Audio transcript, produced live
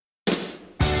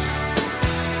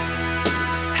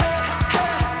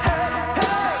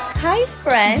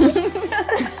friends.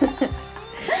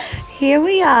 Here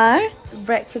we are.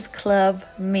 Breakfast Club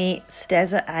meets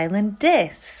Desert Island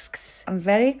Discs. I'm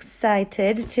very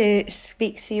excited to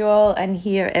speak to you all and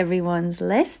hear everyone's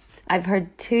lists. I've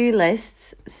heard 2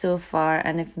 lists so far,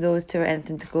 and if those 2 are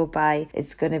anything to go by,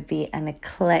 it's going to be an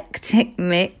eclectic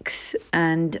mix,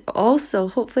 and also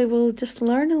hopefully we'll just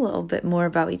learn a little bit more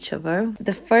about each other.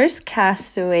 The first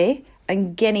castaway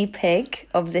and guinea pig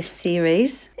of this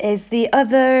series is the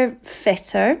other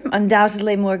fitter,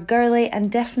 undoubtedly more girly and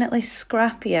definitely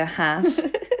scrappier half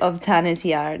of Tana's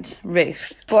yard,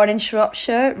 Ruth. Born in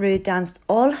Shropshire, Ruth danced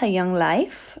all her young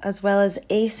life, as well as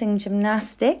acing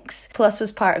gymnastics, plus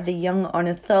was part of the Young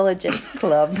Ornithologists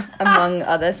Club, among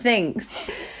other things.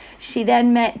 She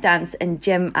then met dance and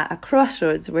gym at a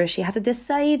crossroads where she had to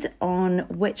decide on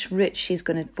which route she's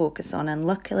going to focus on. And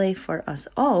luckily for us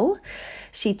all,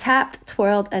 she tapped,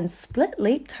 twirled and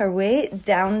split-leaped her way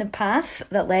down the path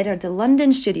that led her to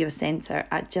London Studio Centre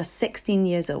at just 16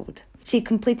 years old. She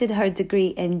completed her degree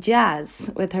in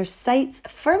jazz with her sights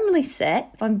firmly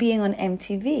set on being on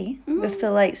MTV with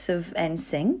the likes of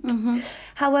NSYNC.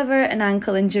 However, an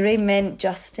ankle injury meant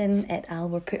Justin et al.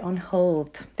 Were put on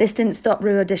hold. This didn't stop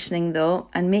Rue auditioning though,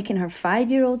 and making her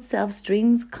 5-year-old self's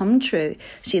dreams come true.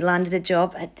 She landed a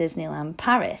job at Disneyland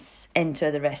Paris.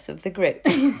 Enter the rest of the group.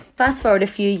 Fast forward a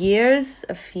few years,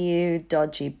 a few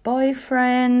dodgy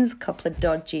boyfriends, a couple of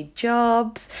dodgy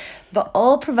jobs, but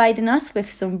all providing us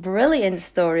with some brilliant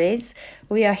stories.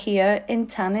 We are here in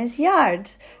Tana's yard.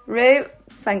 Rue,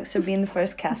 thanks for being the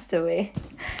first castaway.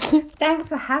 Thanks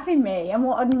for having me, and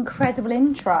what an incredible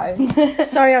intro.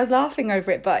 Sorry I was laughing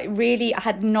over it, but really I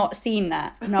had not seen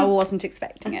that and I wasn't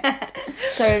expecting it.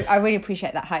 So I really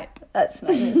appreciate that hype. That's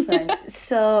fine, that's fine.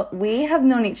 So we have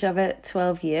known each other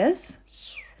 12 years,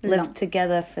 lived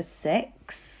together for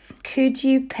 6. Could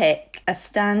you pick a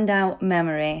standout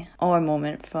memory or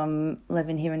moment from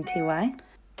living here in TY?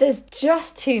 There's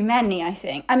just too many, I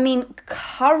think. I mean,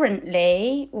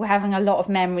 currently we're having a lot of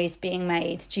memories being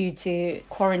made due to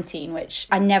quarantine, which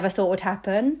I never thought would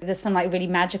happen. There's some like really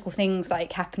magical things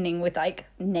like happening with like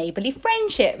neighbourly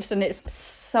friendships, and it's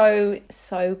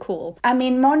so cool. I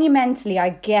mean, monumentally, I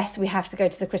guess we have to go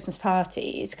to the Christmas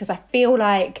parties because I feel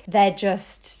like they're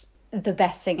just the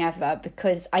best thing ever,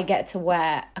 because I get to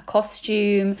wear a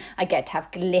costume, I get to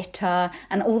have glitter,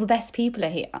 and all the best people are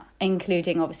here,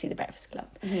 including obviously the Breakfast Club.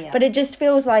 Yeah. But it just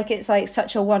feels like it's like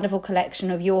such a wonderful collection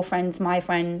of your friends, my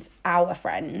friends, our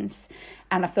friends,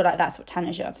 and I feel like that's what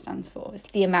Tana's Yard stands for. It's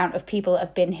the amount of people that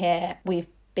have been here. We've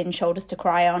been shoulders to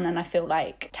cry on, and I feel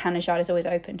like Tana's Yard is always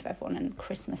open to everyone, and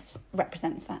Christmas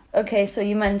represents that. Okay, so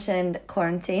you mentioned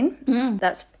quarantine.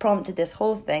 That's prompted this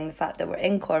whole thing, the fact that we're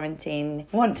in quarantine.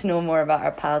 Want to know more about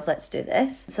our pals, let's do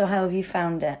this. So how have you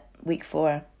found it, week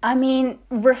 4? I mean,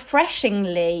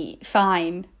 refreshingly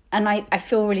fine. And I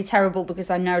feel really terrible because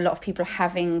I know a lot of people are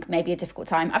having maybe a difficult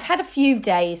time. I've had a few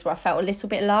days where I felt a little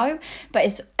bit low, but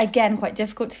it's, again, quite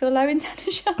difficult to feel low in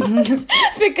Tana's Yard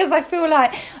because I feel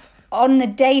like on the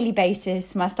daily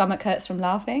basis, my stomach hurts from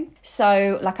laughing.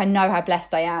 So, like, I know how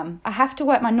blessed I am. I have to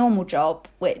work my normal job,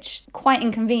 which quite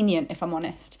inconvenient, if I'm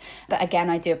honest. But again,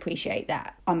 I do appreciate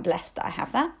that. I'm blessed that I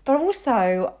have that. But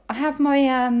also, I have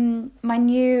my my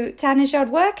new Tana's Yard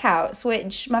workouts,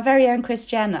 which my very own Chris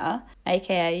Jenner,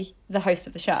 aka the host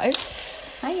of the show,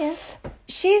 Hiya.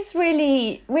 She's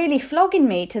really, really flogging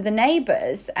me to the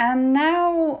neighbours. And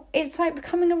now it's like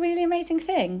becoming a really amazing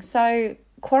thing. So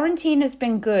quarantine has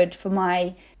been good for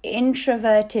my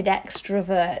introverted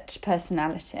extrovert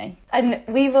personality. And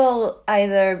we've all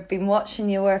either been watching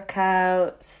your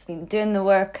workouts, been doing the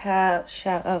workouts,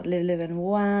 shout out Lulu and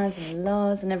Waz and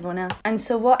Loz and everyone else. And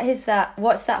so what's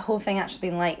that whole thing actually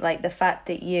been like? Like the fact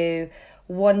that you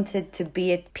wanted to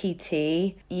be a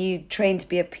PT, you trained to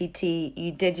be a PT,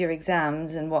 you did your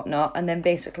exams and whatnot, and then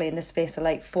basically in the space of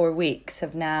like 4 weeks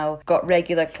have now got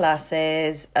regular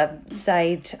classes, a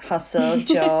side hustle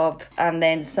job, and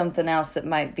then something else that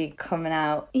might be coming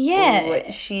out,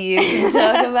 which you can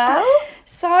talk about.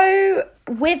 So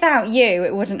without you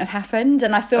it wouldn't have happened,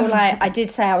 and I feel like I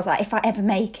did say, I was like, if I ever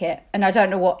make it, and I don't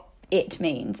know what it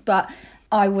means, but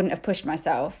I wouldn't have pushed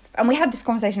myself. And we had this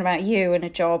conversation about you and a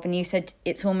job, and you said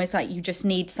it's almost like you just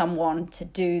need someone to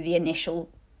do the initial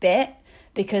bit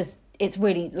because it's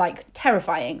really like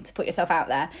terrifying to put yourself out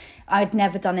there. I'd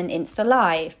never done an Insta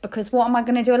live because what am I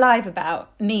going to do a live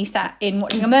about? Me sat in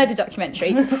watching a murder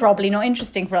documentary, probably not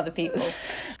interesting for other people.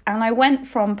 And I went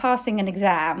from passing an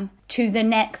exam to the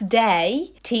next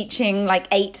day teaching like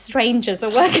 8 strangers a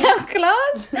workout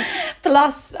class,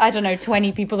 plus, I don't know,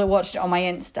 20 people that watched it on my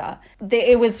Insta.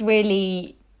 It was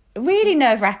really really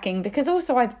nerve-wracking because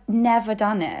also I've never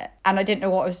done it and I didn't know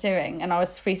what I was doing and I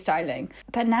was freestyling.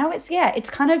 But now it's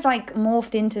kind of like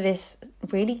morphed into this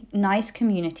really nice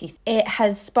community. It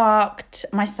has sparked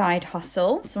my side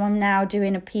hustle. So I'm now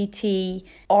doing a PT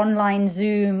online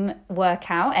Zoom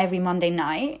workout every Monday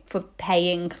night for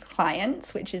paying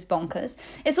clients, which is bonkers.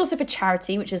 It's also for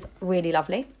charity, which is really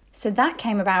lovely. So that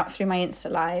came about through my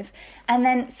Insta Live. And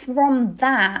then from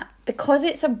that, because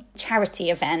it's a charity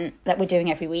event that we're doing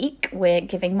every week, we're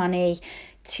giving money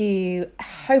to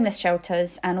homeless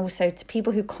shelters and also to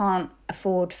people who can't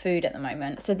afford food at the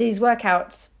moment. So these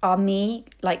workouts are me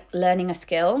like learning a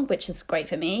skill, which is great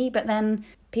for me, but then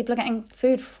people are getting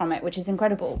food from it, which is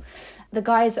incredible. The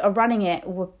guys are running it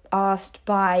were asked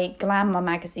by Glamour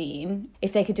magazine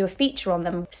if they could do a feature on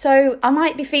them. So I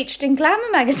might be featured in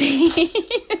Glamour magazine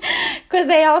because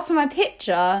they asked for my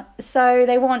picture. So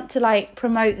they want to like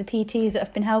promote the PTs that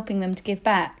have been helping them to give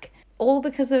back. All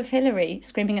because of Hillary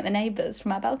screaming at the neighbours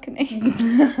from our balcony.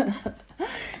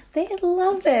 They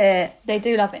love it. They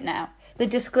do love it now. The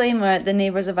disclaimer, the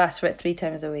neighbours have asked for it 3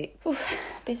 times a week. Oof,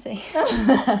 busy.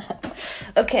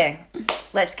 Okay,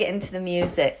 let's get into the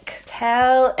music.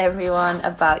 Tell everyone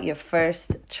about your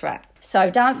first track.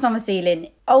 So, Dancing on the Ceiling,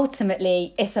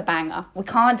 ultimately, it's a banger. We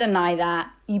can't deny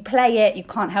that. You play it, you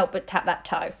can't help but tap that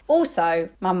toe. Also,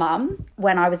 my mum,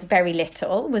 when I was very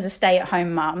little, was a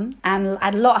stay-at-home mum and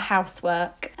had a lot of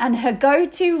housework. And her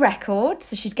go-to record,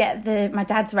 so she'd get my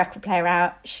dad's record player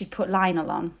out, she'd put Lionel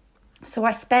on. So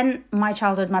I spent my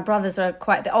childhood, my brothers are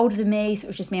quite a bit older than me, so it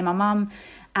was just me and my mum,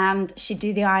 and she'd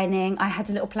do the ironing. I had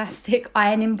a little plastic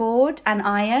ironing board and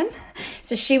iron.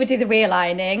 So she would do the real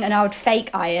ironing and I would fake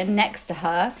iron next to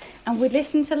her and we'd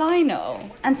listen to Lionel.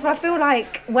 And so I feel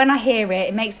like when I hear it,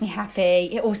 it makes me happy.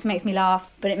 It also makes me laugh,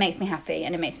 but it makes me happy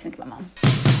and it makes me think of my mum.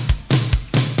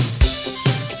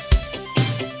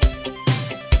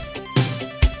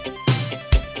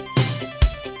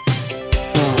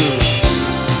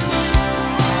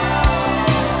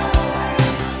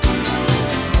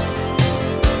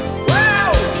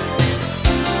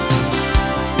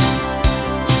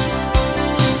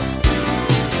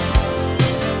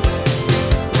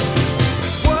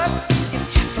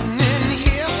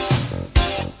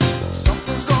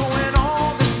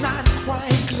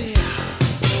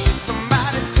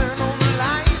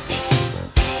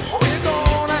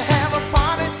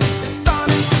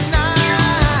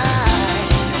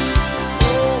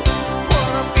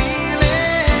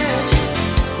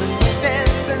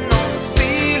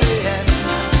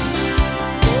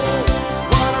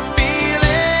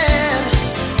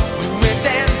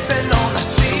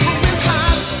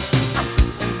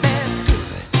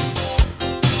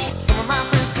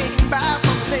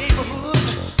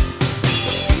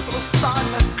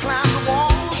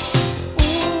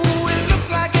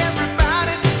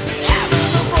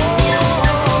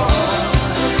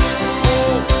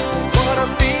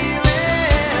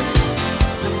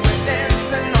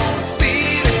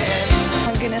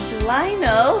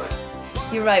 Lionel.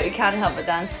 You're right, we can't help but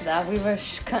dance to that. We were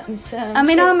cutting some. I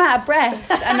mean, I'm out of breath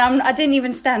and I didn't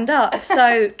even stand up.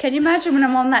 So can you imagine when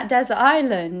I'm on that desert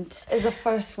island? As the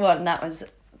first one, that was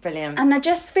brilliant. And I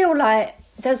just feel like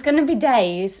there's going to be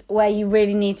days where you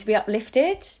really need to be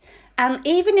uplifted. And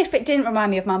even if it didn't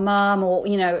remind me of my mum or,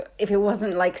 you know, if it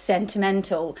wasn't like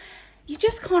sentimental, you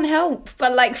just can't help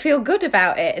but like feel good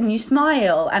about it and you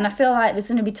smile. And I feel like there's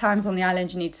going to be times on the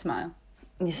island you need to smile.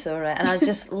 You're so right. And I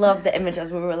just love the image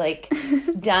as we were like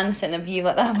dancing of you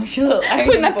like that with your little ironing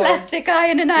with my board. plastic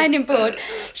iron and ironing board.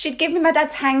 She'd give me my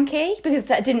dad's hanky because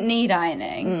I didn't need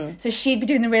ironing. So she'd be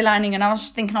doing the real ironing and I was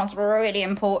just thinking I was really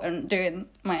important doing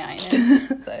my ironing.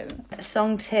 So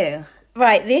Song 2.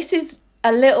 Right, this is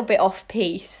a little bit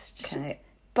off-piste. Okay.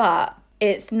 But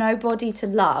it's Nobody to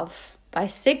Love by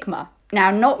Sigma. Now,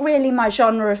 not really my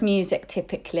genre of music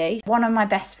typically. One of my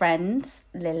best friends,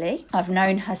 Lily, I've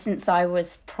known her since I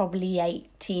was probably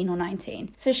 18 or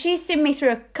 19. So she's seen me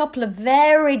through a couple of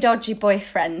very dodgy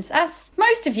boyfriends, as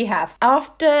most of you have.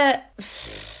 After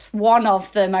one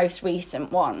of the most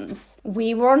recent ones,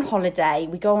 we were on holiday.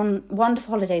 We go on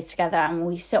wonderful holidays together and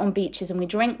we sit on beaches and we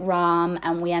drink rum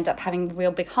and we end up having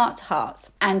real big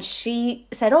heart-to-hearts. And she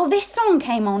said, oh, this song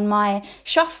came on my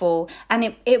shuffle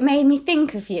and it made me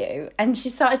think of you. And she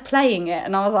started playing it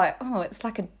and I was like, oh, it's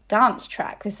like a dance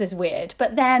track. This is weird.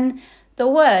 But then the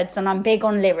words, and I'm big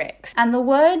on lyrics, and the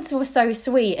words were so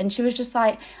sweet, and she was just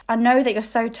like, I know that you're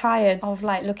so tired of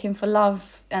like looking for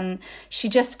love, and she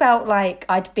just felt like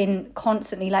I'd been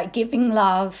constantly like giving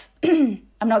love. I'm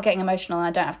not getting emotional and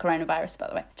I don't have coronavirus, by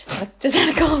the way, just had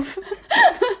a cough.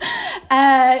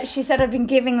 She said I'd been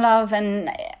giving love and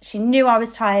she knew I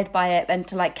was tired by it and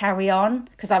to like carry on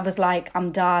because I was like,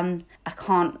 I'm done. I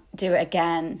can't do it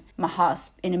again. My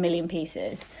heart's in a million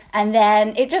pieces. And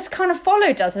then it just kind of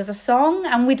followed us as a song,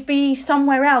 and we'd be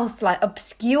somewhere else, like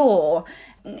obscure,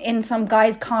 in some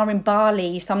guy's car in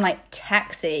Bali, some like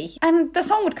taxi, and the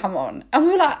song would come on and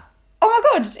we were like, oh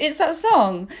my God, it's that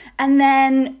song. And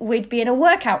then we'd be in a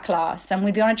workout class and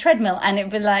we'd be on a treadmill and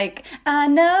it'd be like, I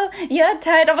know you're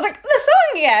tired. I was like, the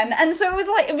song again. And so it was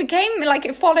like, it became like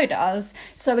it followed us.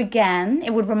 So again,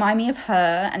 it would remind me of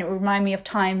her, and it would remind me of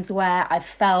times where I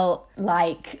felt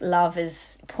like love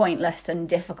is pointless and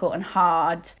difficult and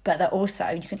hard, but that also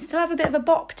you can still have a bit of a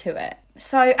bop to it.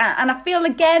 So, and I feel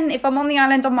again, if I'm on the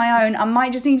island on my own, I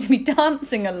might just need to be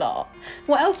dancing a lot.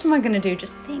 What else am I going to do?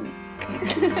 Just think.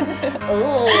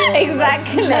 Oh,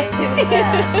 exactly.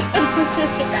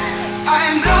 I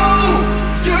know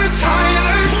you're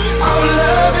tired of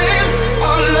loving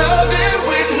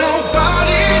with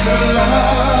nobody to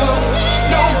love.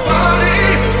 Nobody.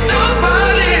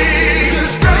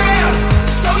 Just grab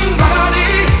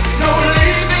somebody. No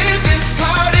leaving this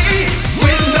party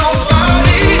with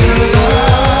nobody to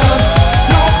love.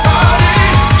 Nobody.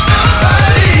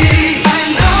 I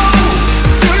know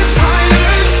you're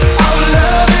tired of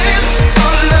loving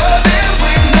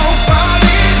with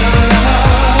nobody to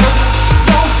love.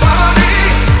 Nobody.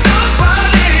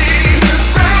 Just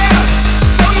grab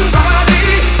somebody.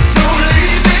 No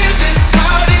leaving this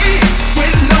party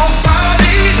with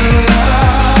nobody to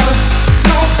love.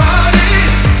 Nobody.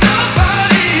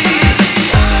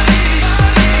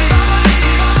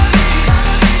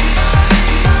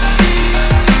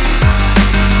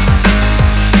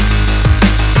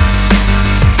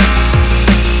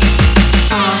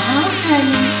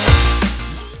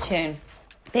 Tune.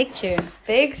 Big tune.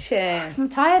 Big tune. I'm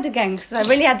tired again because I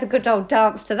really had a good old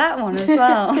dance to that one as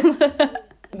well.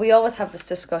 We always have this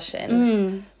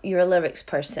discussion. You're a lyrics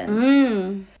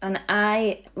person. And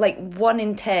I, like 1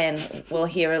 in 10 will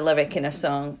hear a lyric in a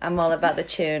song. I'm all about the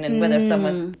tune and whether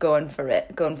someone's going for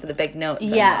it, going for the big notes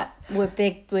or Yeah, not.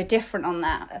 we're different on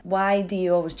that. Why do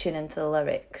you always tune into the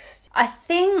lyrics? I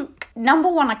think, number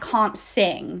one, I can't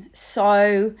sing,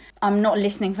 so I'm not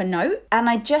listening for note. And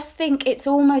I just think it's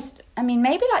almost, I mean,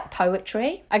 maybe like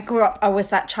poetry. I was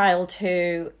that child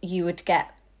who you would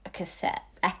get a cassette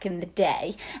back in the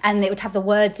day and it would have the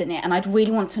words in it and I'd really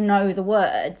want to know the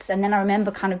words. And then I remember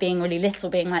kind of being really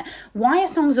little, being like, why are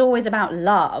songs always about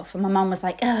love? And my mum was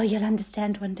like, oh, you'll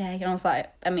understand one day. And I was like,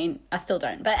 I mean, I still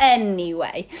don't. But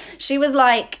anyway, she was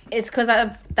like, it's because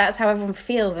that's how everyone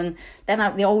feels. And then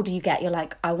the older you get, you're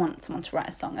like, I want someone to write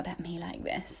a song about me like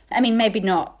this. I mean, maybe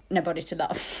not Nobody to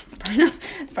Love. It's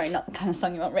probably not the kind of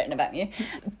song you want written about you.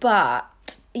 But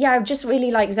yeah, I just really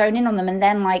like zone in on them, and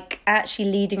then like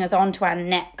actually leading us on to our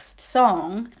next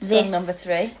song. Song number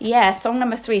 3. Yeah, song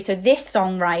number 3. So this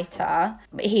songwriter,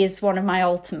 he is one of my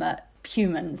ultimate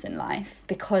humans in life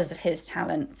because of his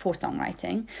talent for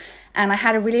songwriting. And I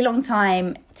had a really long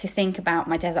time to think about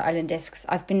my Desert Island Discs.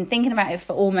 I've been thinking about it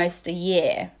for almost a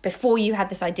year. Before you had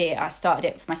this idea, I started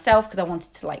it for myself because I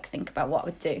wanted to like think about what I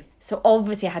would do. So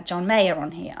obviously I had John Mayer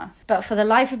on here. But for the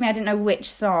life of me, I didn't know which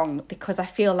song because I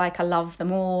feel like I love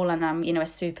them all and I'm, a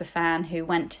super fan who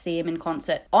went to see him in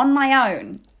concert on my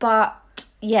own. But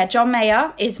yeah, John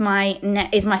Mayer is my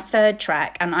third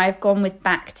track, and I've gone with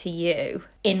Back to You.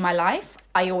 In my life,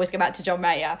 I always go back to John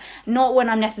Mayer. Not when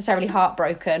I'm necessarily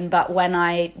heartbroken, but when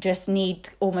I just need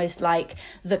almost like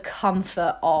the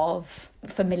comfort of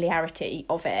familiarity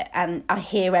of it. And I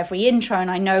hear every intro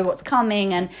and I know what's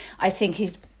coming, and I think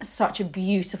he's such a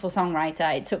beautiful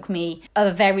songwriter. It took me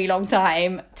a very long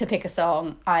time to pick a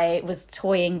song. I was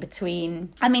toying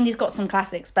between, I mean, he's got some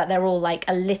classics, but they're all like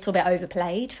a little bit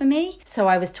overplayed for me. So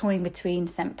I was toying between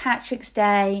St. Patrick's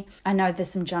Day. I know there's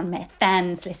some John Mayer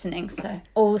fans listening, so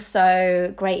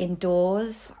also Great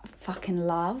Indoors. Fucking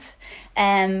love.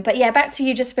 But yeah, Back to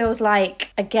You just feels like,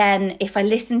 again, if I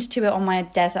listened to it on my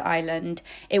desert island,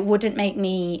 it wouldn't make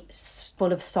me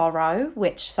full of sorrow,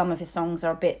 which some of his songs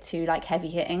are a bit too like heavy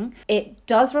hitting. It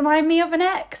does remind me of an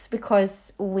ex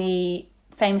because we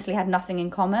famously had nothing in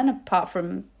common apart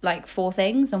from like 4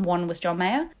 things, and one was John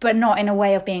Mayer, but not in a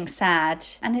way of being sad.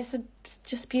 And it's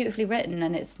just beautifully written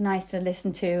and it's nice to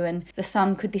listen to, and the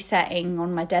sun could be setting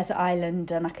on my desert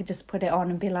island and I could just put it on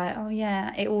and be like, oh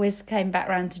yeah, it always came back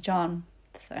round to John.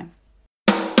 So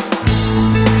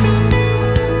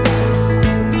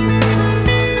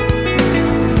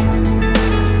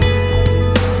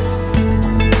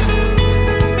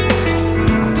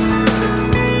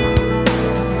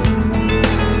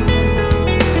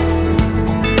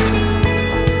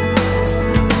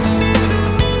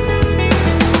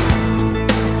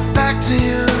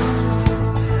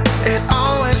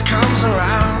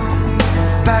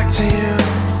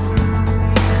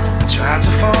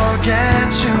forget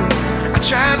you. I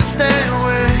try to stay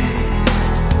away,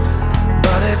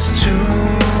 but it's too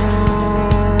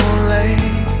late.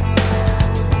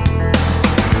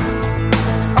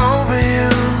 Over you,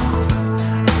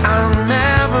 I'm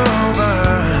never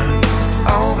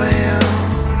over you.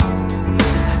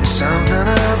 There's something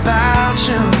about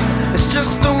you, it's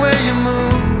just the way you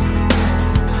move,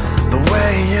 the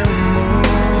way you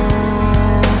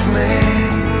move me.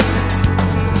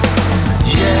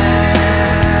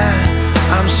 Yeah,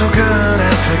 I'm so good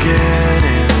at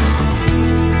forgetting,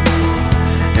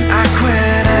 and I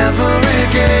quit every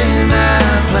game that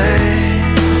I play.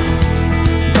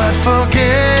 But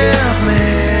forgive me,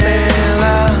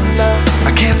 love, I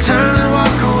can't turn and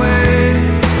walk away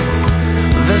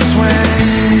this way.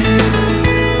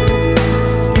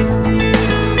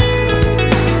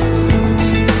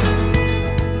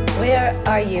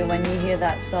 Are you when you hear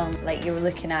that song, like you're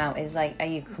looking out, is like, are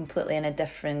you completely in a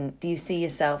different, do you see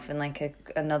yourself in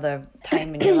like another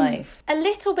time in your life? A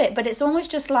little bit, but it's almost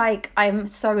just like I'm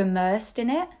so immersed in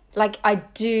it. Like I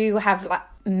do have like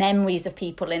memories of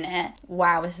people in it.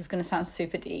 Wow, this is going to sound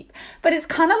super deep. But it's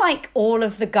kind of like all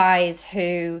of the guys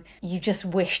who you just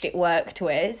wished it worked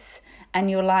with.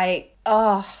 And you're like,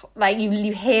 oh, like you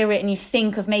hear it and you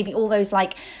think of maybe all those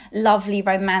like lovely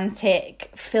romantic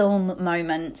film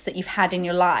moments that you've had in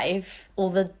your life,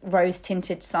 all the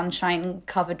rose-tinted sunshine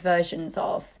covered versions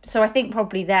of. So I think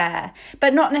probably there,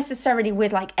 but not necessarily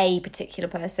with like a particular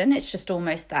person. It's just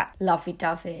almost that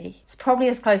lovey-dovey. It's probably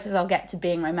as close as I'll get to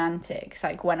being romantic. It's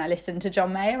like when I listen to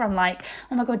John Mayer, I'm like,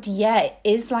 oh my God, yeah, it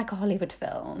is like a Hollywood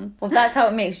film. Well, that's how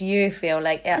it makes you feel.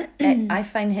 Like I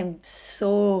find him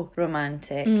so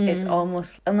romantic. It's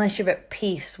almost, unless you're at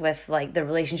peace with like the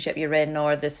relationship you're in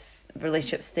or this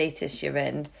relationship status you're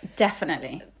in.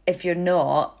 Definitely. If you're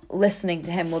not, listening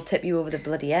to him will tip you over the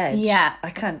bloody edge. Yeah. I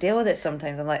can't deal with it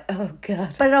sometimes. I'm like, oh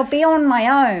God. But I'll be on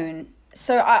my own.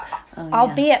 So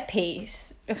I'll be at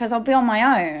peace because I'll be on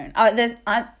my own.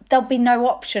 There'll be no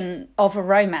option of a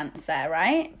romance there,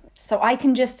 right? So I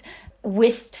can just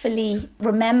wistfully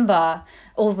remember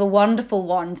all the wonderful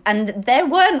ones, and they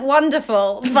weren't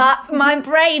wonderful, but my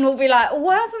brain will be like,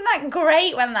 wasn't that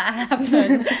great when that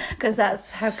happened? Because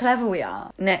that's how clever we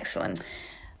are. Next one.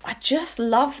 I just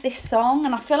love this song,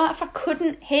 and I feel like if I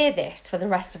couldn't hear this for the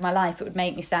rest of my life, it would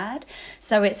make me sad.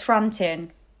 So it's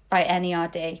Frontin' by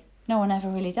NERD. No one ever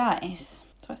really dies.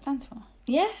 That's what it stands for.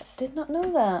 Yes. Did not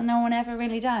know that. No one ever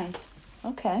really dies.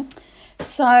 Okay.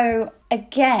 So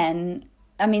again,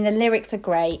 I mean, the lyrics are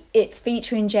great. It's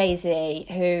featuring Jay-Z,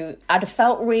 who I'd have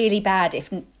felt really bad if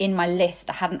in my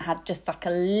list I hadn't had just like a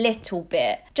little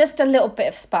bit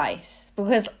of spice.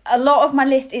 Because a lot of my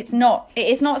list, it is not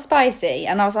spicy.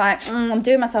 And I was like, I'm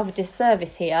doing myself a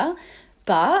disservice here.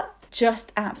 But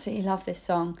just absolutely love this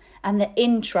song. And the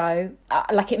intro,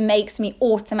 like it makes me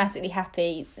automatically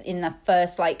happy in the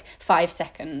first like 5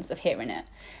 seconds of hearing it.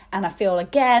 And I feel,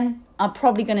 again, I'm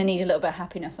probably going to need a little bit of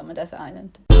happiness on my desert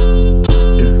island. I've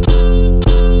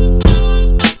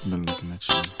been looking at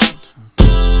you all the time.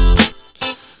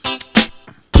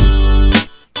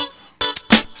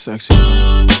 Sexy.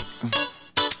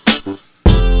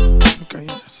 Okay,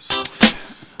 yeah, that's a soft.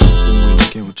 Been waiting to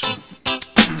get with you.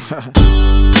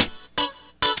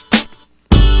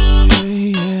 Hey,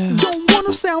 yeah. Don't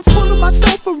wanna sound full of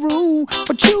myself or rude,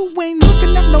 but you ain't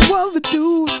looking at no other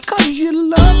dudes. Cause you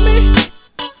love me.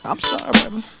 I'm sorry,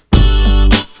 baby.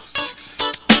 So sexy.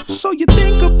 So you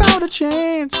think about a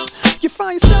chance. You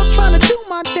find yourself trying to do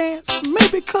my dance.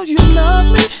 Maybe cause you love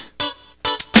me.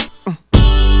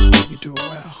 You do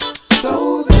well.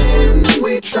 So then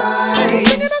we try.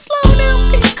 Singing it slow down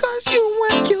because you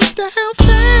weren't used to how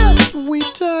fast we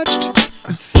touched.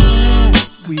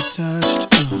 Fast we touched.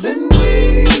 Then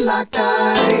we locked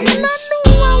eyes. And I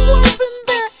knew I wasn't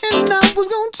there, and I was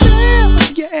gonna tear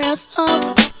your ass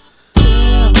up.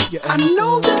 I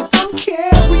know that I'm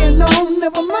carrying on.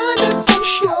 Never mind if I'm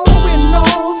showing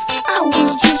off. I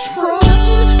was just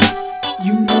frontin'.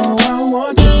 You know I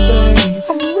want you, babe.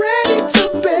 I'm ready to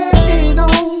bet it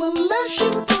on, unless you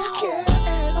don't care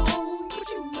at all. But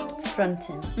you know.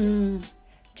 Frontin'.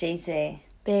 Jay-Z.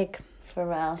 Big.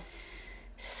 Pharrell.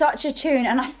 Such a tune.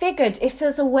 And I figured if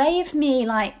there's a way of me,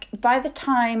 like, by the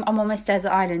time I'm on this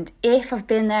desert island, if I've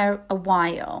been there a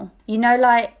while, you know,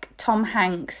 like Tom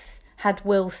Hanks had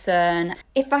Wilson,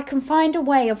 if I can find a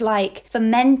way of like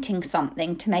fermenting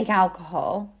something to make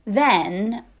alcohol,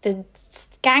 then the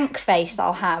skank face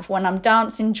I'll have when I'm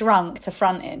dancing drunk to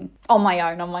Frontin' on my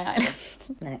own on my island.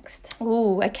 Next.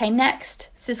 Ooh, okay, next.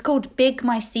 This is called Big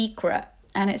My Secret,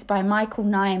 and it's by Michael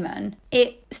Nyman.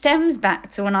 It stems back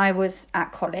to when I was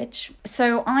at college.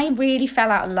 So I really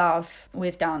fell out of love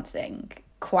with dancing.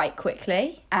 quite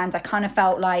quickly, and I kind of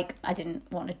felt like I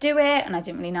didn't want to do it, and I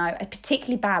didn't really know,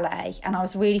 particularly ballet, and I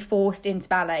was really forced into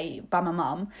ballet by my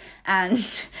mum, and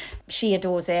she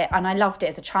adores it, and I loved it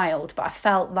as a child, but I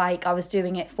felt like I was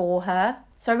doing it for her.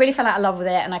 So I really fell out of love with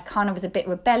it, and I kind of was a bit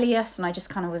rebellious, and I just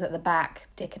kind of was at the back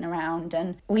dicking around.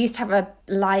 And we used to have a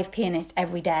live pianist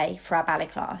every day for our ballet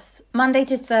class. Monday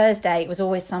to Thursday, it was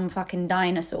always some fucking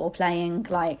dinosaur playing,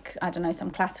 like, I don't know, some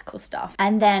classical stuff.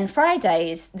 And then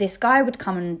Fridays, this guy would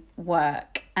come and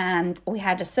work, and we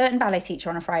had a certain ballet teacher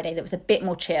on a Friday that was a bit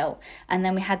more chill. And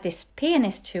then we had this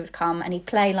pianist who would come, and he'd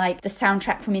play, like, the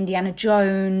soundtrack from Indiana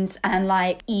Jones and,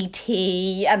 like,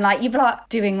 E.T. and, like, you'd be, like,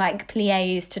 doing, like,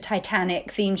 pliés to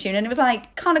Titanic theme tune, and it was,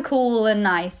 like, kind of cool and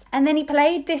nice. And then he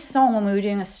played this song when we were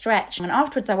doing a stretch, and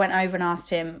afterwards I went over and asked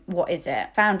him, what is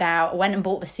it? Found out, I went and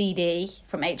bought the CD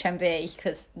from HMV,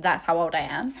 because that's how old I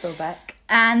am. Throwback.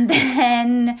 And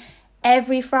then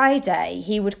every Friday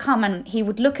he would come and he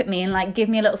would look at me and, like, give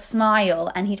me a little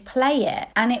smile, and he'd play it,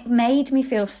 and it made me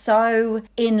feel so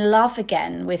in love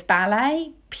again with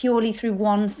ballet, purely through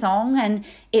one song. And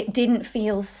it didn't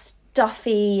feel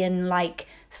stuffy and, like,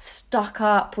 stuck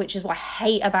up, which is what I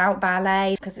hate about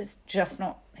ballet, because it's just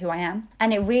not who I am.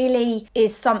 And it really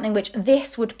is something which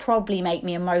this would probably make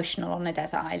me emotional on a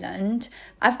desert island.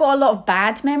 I've got a lot of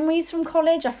bad memories from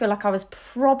college. I feel like I was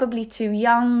probably too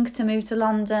young to move to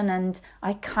London, and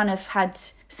I kind of had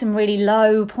some really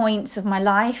low points of my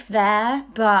life there.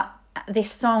 But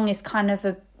this song is kind of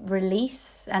a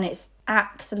release, and it's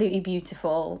absolutely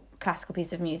beautiful classical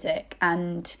piece of music,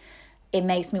 and it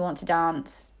makes me want to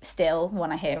dance still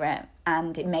when I hear it,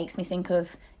 and it makes me think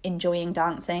of enjoying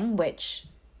dancing, which,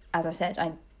 as I said,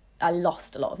 I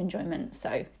lost a lot of enjoyment.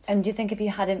 So, and do you think if you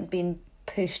hadn't been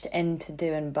pushed into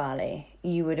doing ballet,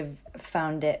 you would have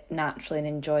found it naturally and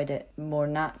enjoyed it more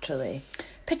naturally?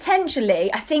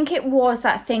 Potentially. I think it was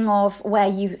that thing of where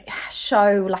you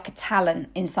show, like, a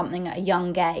talent in something at a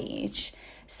young age,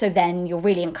 so then you're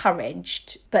really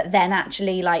encouraged, but then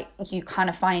actually, like, you kind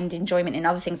of find enjoyment in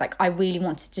other things. Like, I really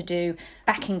wanted to do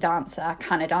backing dancer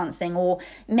kind of dancing, or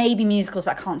maybe musicals,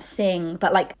 but I can't sing.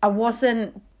 But, like, I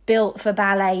wasn't built for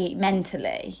ballet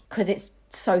mentally, because it's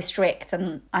so strict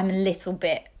and I'm a little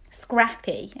bit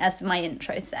scrappy, as my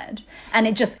intro said. And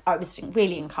I was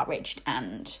really encouraged,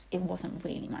 and it wasn't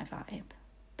really my vibe.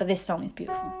 But this song is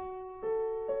beautiful.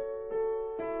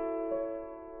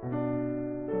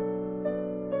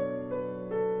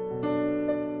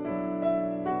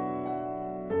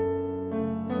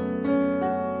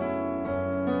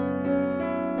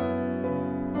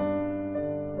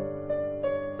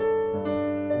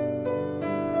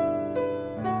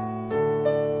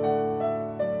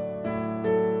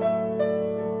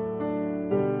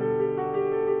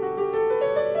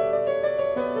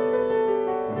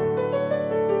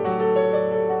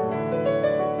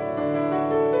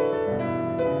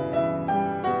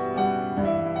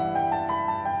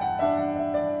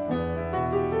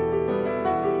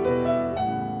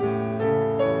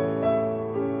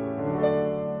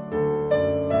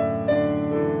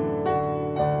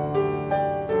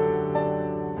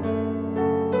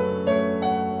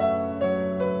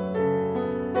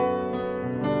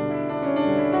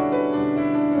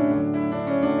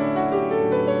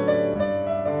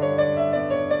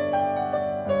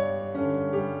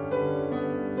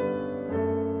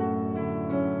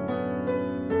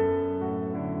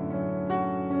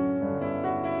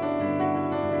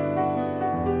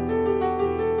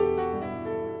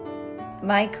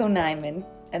 Michael Nyman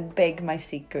and Big My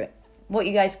Secret. What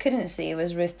you guys couldn't see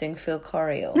was Ruth doing full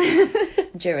choreo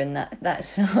during that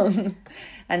song,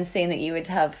 and saying that you would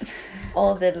have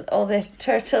all the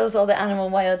turtles, all the animal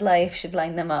wildlife, should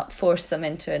line them up, force them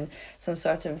into some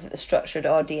sort of structured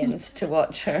audience to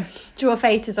watch her. Draw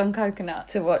faces on coconut.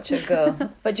 To watch her go.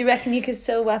 But do you reckon you could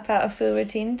still whip out a full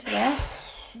routine to that?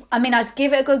 I mean, I'd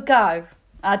give it a good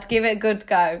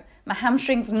go. My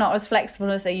hamstrings are not as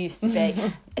flexible as they used to be.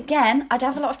 Again, I'd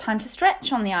have a lot of time to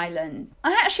stretch on the island.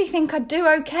 I actually think I'd do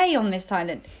okay on this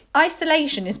island.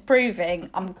 Isolation is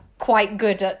proving I'm quite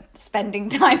good at spending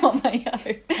time on my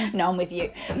own. No, I'm with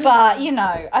you. But, you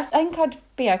know, I think I'd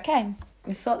be okay.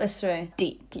 You thought this through?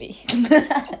 Deeply.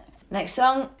 Next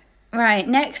song. Right,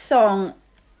 next song.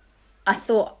 I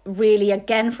thought really,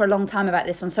 again, for a long time about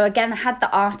this one. So again, I had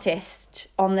the artist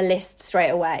on the list straight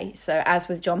away. So as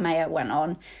with John Mayer went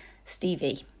on,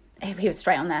 Stevie, he was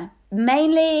straight on there.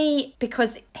 Mainly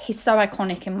because he's so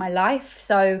iconic in my life.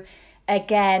 So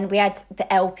again, we had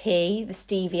the LP, the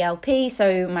Stevie LP.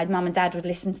 So my mum and dad would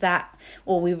listen to that,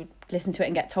 or we would listen to it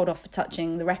and get told off for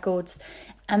touching the records.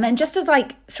 And then just as,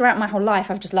 like, throughout my whole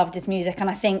life, I've just loved his music. And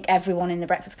I think everyone in the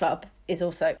Breakfast Club is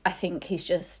also, I think he's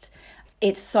just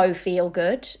it's so feel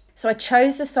good. So I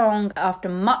chose the song after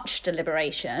much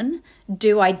deliberation.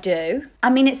 Do I Do? I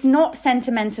mean, it's not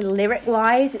sentimental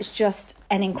lyric-wise, it's just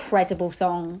an incredible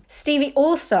song. Stevie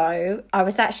also, I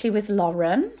was actually with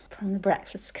Lauren from the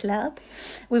Breakfast Club.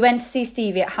 We went to see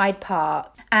Stevie at Hyde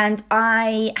Park, and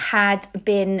I had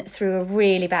been through a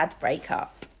really bad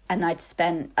breakup. And I'd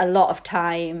spent a lot of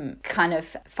time kind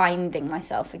of finding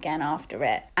myself again after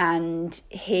it. And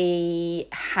he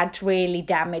had really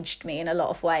damaged me in a lot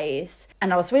of ways.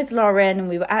 And I was with Lauren and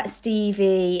we were at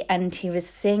Stevie and he was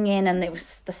singing and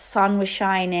the sun was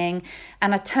shining.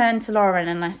 And I turned to Lauren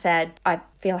and I said, I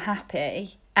feel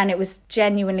happy. And it was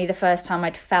genuinely the first time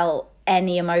I'd felt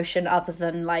any emotion other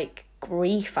than like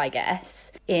grief, I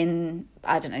guess, in,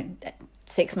 I don't know,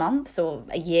 6 months or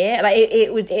a year. Like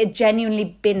it had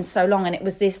genuinely been so long, and it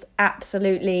was this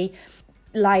absolutely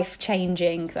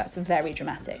life-changing, that's very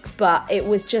dramatic, but it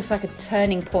was just like a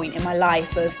turning point in my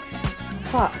life of,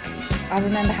 fuck, I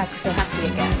remember how to feel happy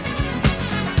again.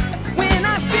 When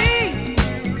I see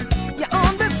you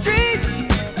on the street,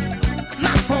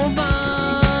 my whole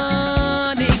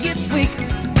body gets weak.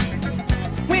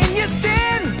 When you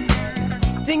stand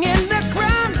in the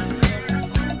crowd,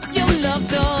 your love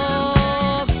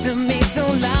talks to me so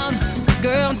loud.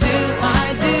 Girl, do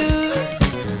I do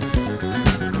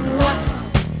what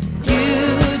you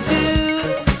do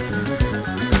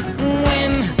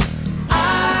when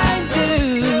I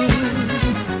do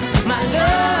my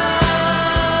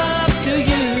love to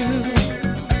you?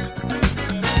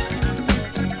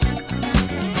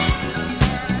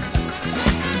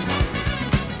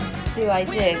 Do I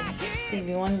do?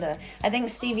 Stevie Wonder. I think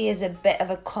Stevie is a bit of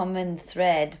a common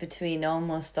thread between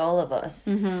almost all of us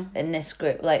in this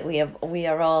group. Like we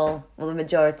are all, well, the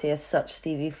majority are such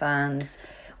Stevie fans.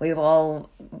 We've all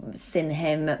seen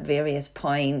him at various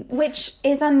points. Which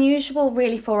is unusual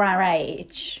really for our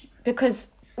age, because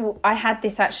I had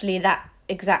this actually, that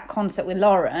exact concert with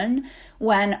Lauren,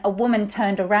 when a woman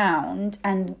turned around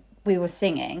and we were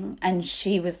singing and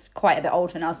she was quite a bit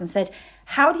older than us and said,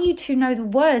 how do you two know the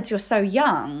words? You're so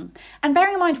young. And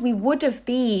bearing in mind, we would have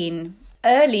been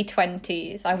early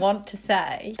 20s, I want to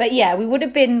say. But yeah, we would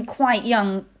have been quite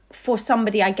young for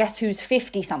somebody, I guess, who's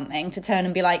 50-something to turn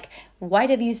and be like, why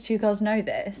do these two girls know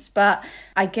this? But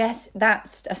I guess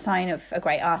that's a sign of a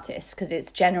great artist, because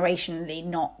it's generationally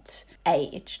not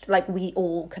aged. Like, we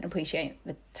all can appreciate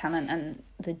the talent and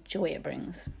the joy it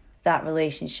brings. That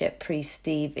relationship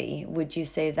pre-Stevie, would you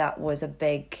say that was a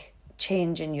big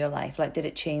change in your life? Like, did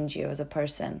it change you as a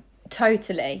person?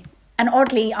 Totally. And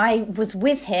oddly, I was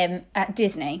with him at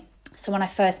Disney. So when I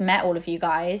first met all of you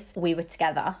guys, we were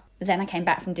together. Then I came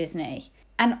back from Disney.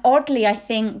 And oddly, I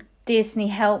think Disney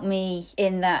helped me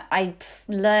in that I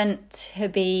learned to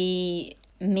be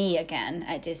me again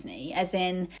at Disney, as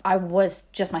in I was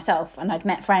just myself and I'd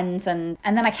met friends, and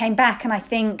then I came back, and I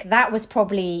think that was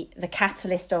probably the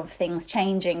catalyst of things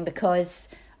changing, because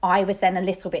I was then a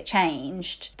little bit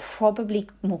changed, probably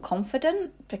more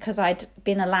confident, because I'd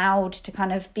been allowed to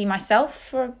kind of be myself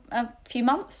for a few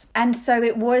months. And so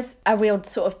it was a real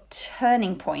sort of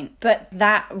turning point. But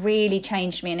that really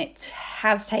changed me, and it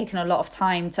has taken a lot of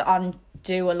time to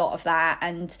undo a lot of that.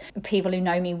 And people who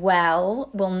know me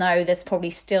well will know there's probably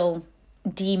still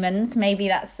demons, maybe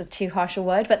that's a too harsh a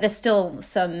word, but there's still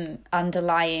some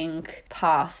underlying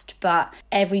past. But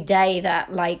every day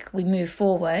that like we move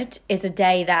forward is a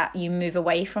day that you move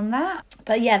away from that.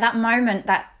 But yeah, that moment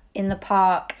that in the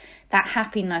park, that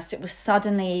happiness, it was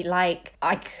suddenly like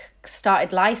I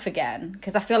started life again,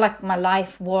 because I feel like my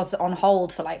life was on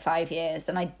hold for like 5 years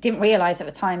and I didn't realize at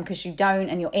the time, because you don't,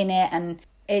 and you're in it, and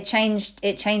it changed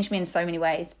me in so many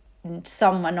ways.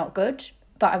 Some are not good,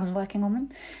 but I'm working on them,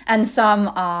 and some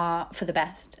are for the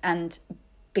best. And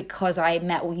because I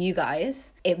met all you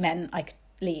guys, it meant I could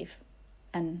leave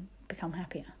and become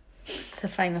happier. It's a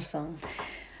final song.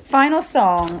 Final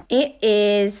song, it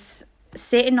is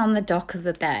Sitting on the Dock of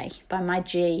a Bay by my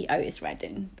G, Otis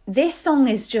Redding. This song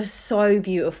is just so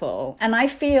beautiful, and I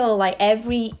feel like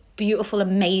every beautiful,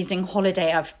 amazing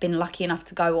holiday I've been lucky enough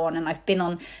to go on, and I've been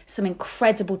on some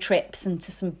incredible trips and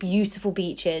to some beautiful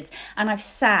beaches, and I've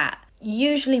sat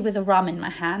usually with a rum in my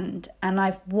hand, and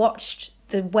I've watched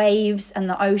the waves and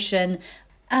the ocean,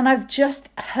 and I've just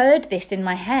heard this in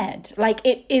my head. Like,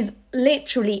 it is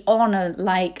literally on a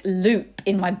like loop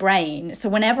in my brain. So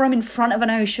whenever I'm in front of an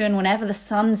ocean, whenever the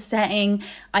sun's setting,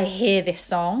 I hear this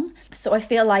song. So I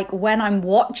feel like when I'm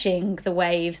watching the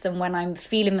waves, and when I'm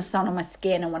feeling the sun on my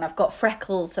skin, and when I've got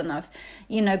freckles and I've,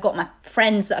 got my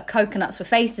friends that are coconuts with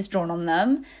faces drawn on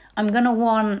them, I'm going to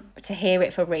want to hear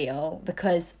it for real,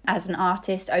 because as an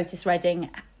artist, Otis Redding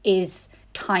is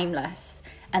timeless.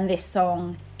 And this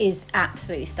song is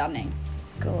absolutely stunning.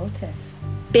 Go Otis.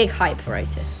 Big hype for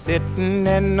Otis. Sitting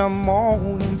in the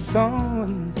morning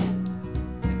sun,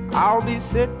 I'll be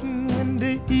sitting when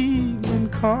the evening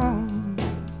comes,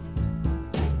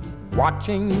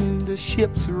 watching the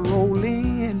ships roll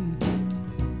in,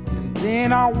 and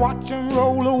then I'll watch them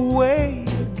roll away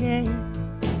again.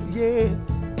 Yeah,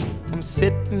 I'm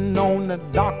sitting on the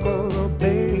dock of the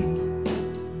bay,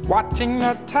 watching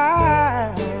the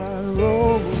tide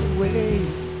roll away.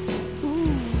 Ooh,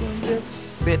 I'm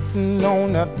just sitting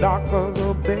on the dock of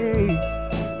the bay,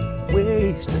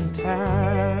 wasting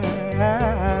time.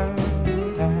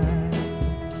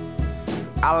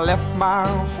 I left my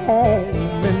home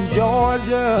in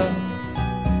Georgia,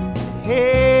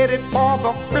 headed for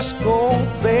the Frisco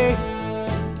Bay,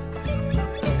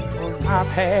 'cause I've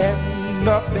had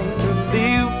nothing to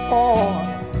live for,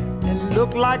 and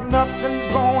look like nothing's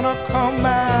gonna come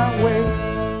my way.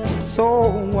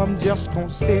 So I'm just gonna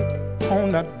sit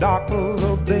on the dock of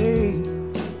the bay,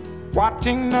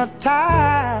 watching the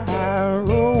tide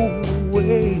roll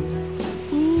away.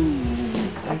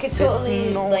 I could totally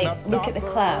like look at the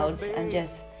clouds and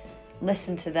just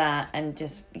listen to that, and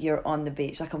just you're on the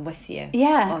beach, like I'm with you.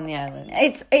 Yeah. On the island.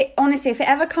 It honestly, if it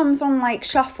ever comes on like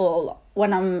shuffle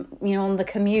when I'm, you know, on the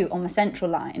commute on the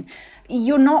Central Line,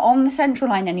 you're not on the Central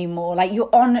Line anymore. Like you're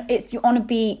on a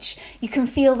beach. You can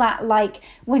feel that, like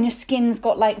when your skin's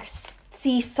got like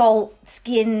sea salt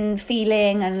skin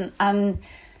feeling, and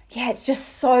yeah, it's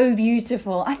just so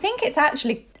beautiful. I think it's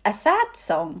actually a sad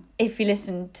song if you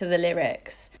listen to the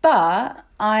lyrics, but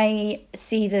I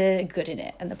see the good in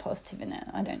it and the positive in it.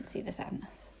 I don't see the sadness.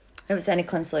 If it's any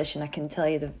consolation, I can tell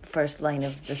you the first line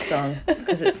of the song,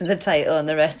 because it's the title, and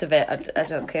the rest of it, I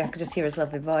don't care. I can just hear his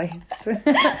lovely voice.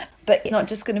 But it's not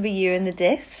just going to be you and the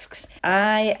discs.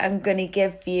 I am going to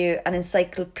give you an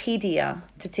encyclopedia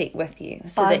to take with you,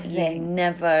 so that you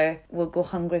never will go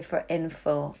hungry for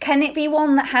info. Can it be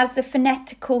one that has the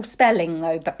phonetical spelling,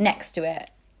 though, but next to it?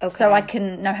 Okay. So I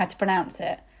can know how to pronounce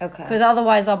it. Okay. Because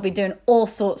otherwise I'll be doing all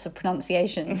sorts of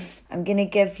pronunciations. I'm going to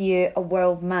give you a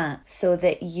world map, so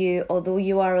that you, although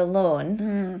you are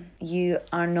alone, you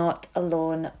are not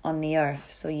alone on the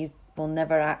earth. So you will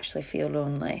never actually feel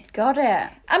lonely. Got it.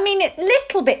 I mean, it's a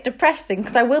little bit depressing,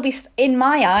 because I will be, in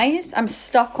my eyes, I'm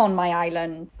stuck on my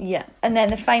island. Yeah. And then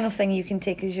the final thing you can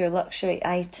take is your luxury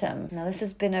item. Now, this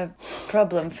has been a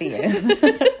problem for you.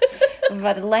 We've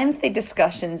had lengthy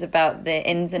discussions about the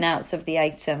ins and outs of the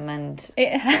item, and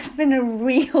it has been a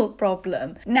real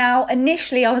problem. Now,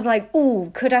 initially I was like, ooh,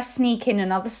 could I sneak in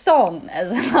another song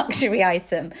as a luxury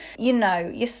item? You know,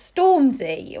 your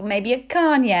Stormzy, or maybe a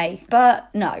Kanye. But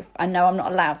no, I know I'm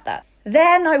not allowed that.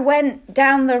 Then I went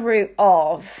down the route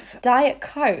of Diet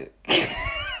Coke.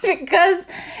 Because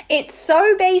it's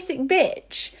so basic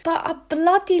bitch, but I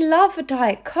bloody love a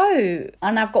Diet Coke.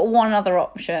 And I've got one other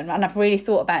option, and I've really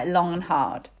thought about it long and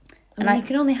hard. And you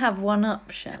can only have one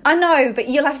option. I know, but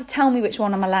you'll have to tell me which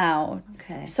one I'm allowed.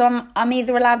 Okay. So I'm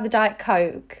either allowed the Diet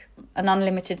Coke, an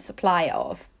unlimited supply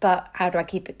of, but how do I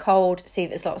keep it cold? See,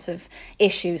 there's lots of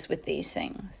issues with these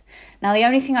things. Now, the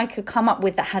only thing I could come up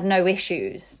with that had no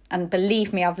issues, and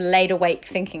believe me, I've laid awake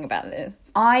thinking about this,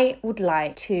 I would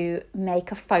like to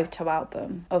make a photo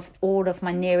album of all of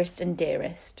my nearest and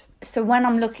dearest. So when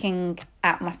I'm looking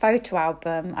at my photo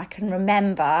album, I can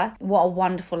remember what a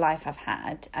wonderful life I've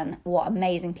had and what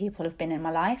amazing people have been in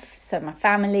my life. So my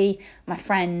family, my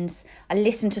friends, I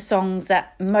listen to songs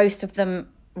that most of them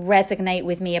resonate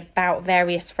with me about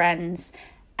various friends,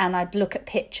 and I'd look at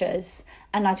pictures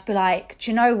and I'd be like, do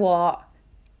you know what?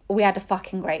 We had a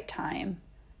fucking great time,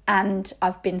 and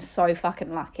I've been so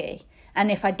fucking lucky. And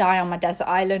if I die on my desert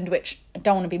island, which I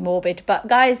don't want to be morbid, but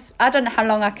guys, I don't know how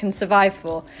long I can survive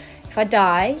for. If I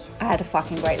die, I had a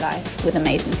fucking great life with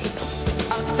amazing people.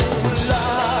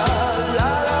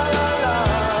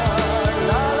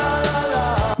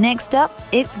 Next up,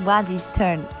 it's Wazzy's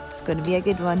turn. It's going to be a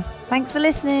good one. Thanks for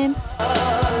listening.